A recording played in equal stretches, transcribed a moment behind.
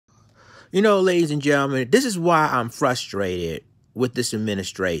You know, ladies and gentlemen, this is why I'm frustrated with this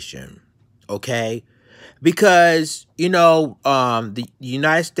administration. Okay? Because, the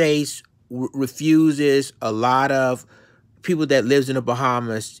United States refuses a lot of people that lives in the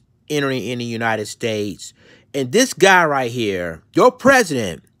Bahamas entering in the United States. And this guy right here, your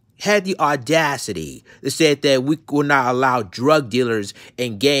president, had the audacity to say that we will not allow drug dealers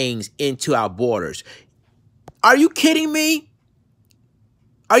and gangs into our borders. Are you kidding me?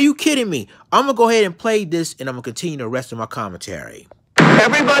 Are you kidding me? I'm going to go ahead and play this, and I'm going to continue the rest of my commentary.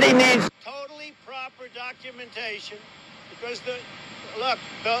 Everybody needs totally proper documentation because the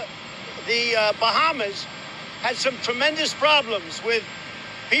Bahamas had some tremendous problems with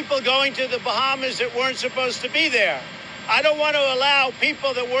people going to the Bahamas that weren't supposed to be there. I don't want to allow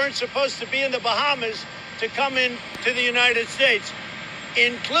people that weren't supposed to be in the Bahamas to come in to the United States,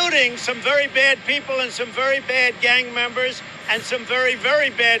 including some very bad people and some very bad gang members and some very, very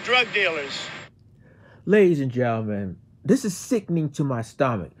bad drug dealers. Ladies and gentlemen, this is sickening to my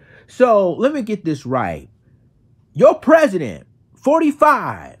stomach. So let me get this right. Your president,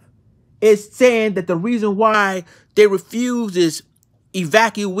 45, is saying that the reason why they refuse is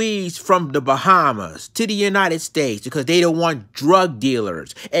evacuees from the Bahamas to the United States because they don't want drug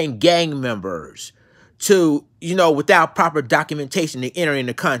dealers and gang members to, without proper documentation to enter in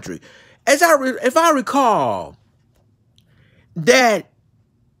the country. If I recall, that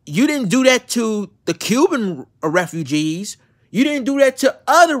you didn't do that to the Cuban refugees. You didn't do that to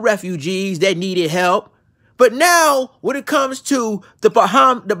other refugees that needed help. But now, when it comes to the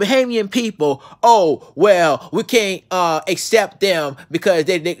Bahamian people, oh, well, we can't accept them because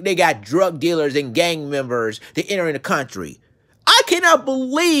they got drug dealers and gang members to enter in the country. I cannot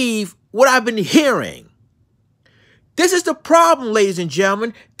believe what I've been hearing. This is the problem, ladies and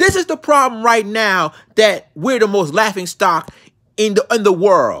gentlemen. This is the problem right now, that we're the most laughing stock in the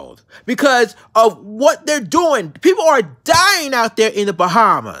world because of what they're doing. People are dying out there in the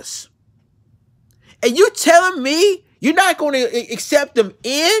Bahamas. And you telling me you're not going to accept them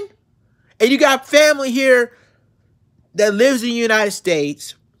in? And you got family here that lives in the United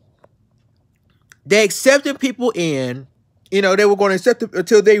States. They accepted people in. They were going to accept them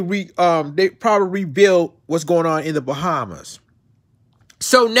until they probably rebuild what's going on in the Bahamas.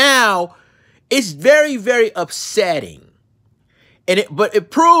 So now it's very, very upsetting. But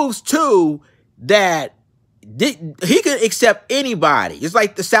it proves too that he can accept anybody. It's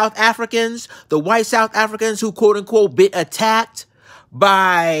like the South Africans, the white South Africans who quote unquote been attacked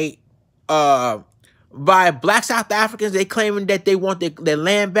by black South Africans. They claiming that they want their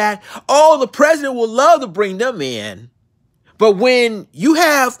land back. Oh, the president would love to bring them in. But when you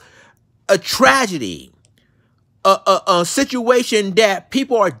have a tragedy, a situation that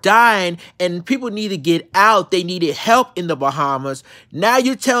people are dying and people need to get out, they needed help in the Bahamas. Now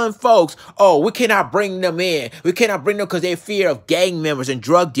you're telling folks, oh, we cannot bring them in. We cannot bring them because they fear of gang members and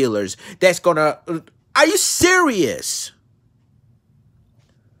drug dealers. Are you serious?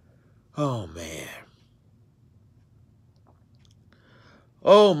 Oh, man.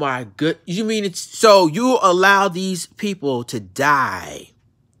 Oh, my good. You mean so you allow these people to die?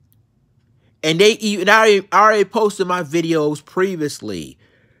 And I already posted my videos previously.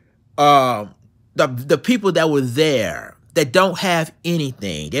 The people that were there that don't have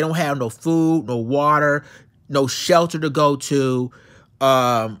anything. They don't have no food, no water, no shelter to go to.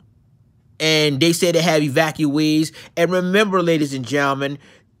 And they said they have evacuees. And remember, ladies and gentlemen,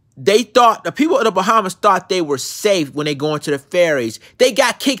 the people of the Bahamas thought they were safe when they go into the ferries. They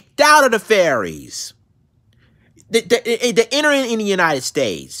got kicked out of the ferries. They entering in the United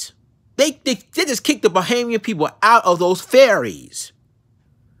States. They just kicked the Bahamian people out of those ferries.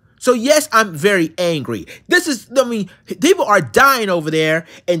 So yes, I'm very angry. People are dying over there,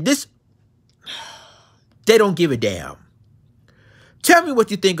 and they don't give a damn. Tell me what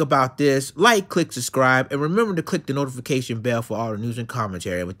you think about this. Like, click, subscribe, and remember to click the notification bell for all the news and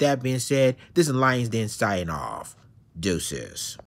commentary. And with that being said, this is Lions Den signing off. Deuces.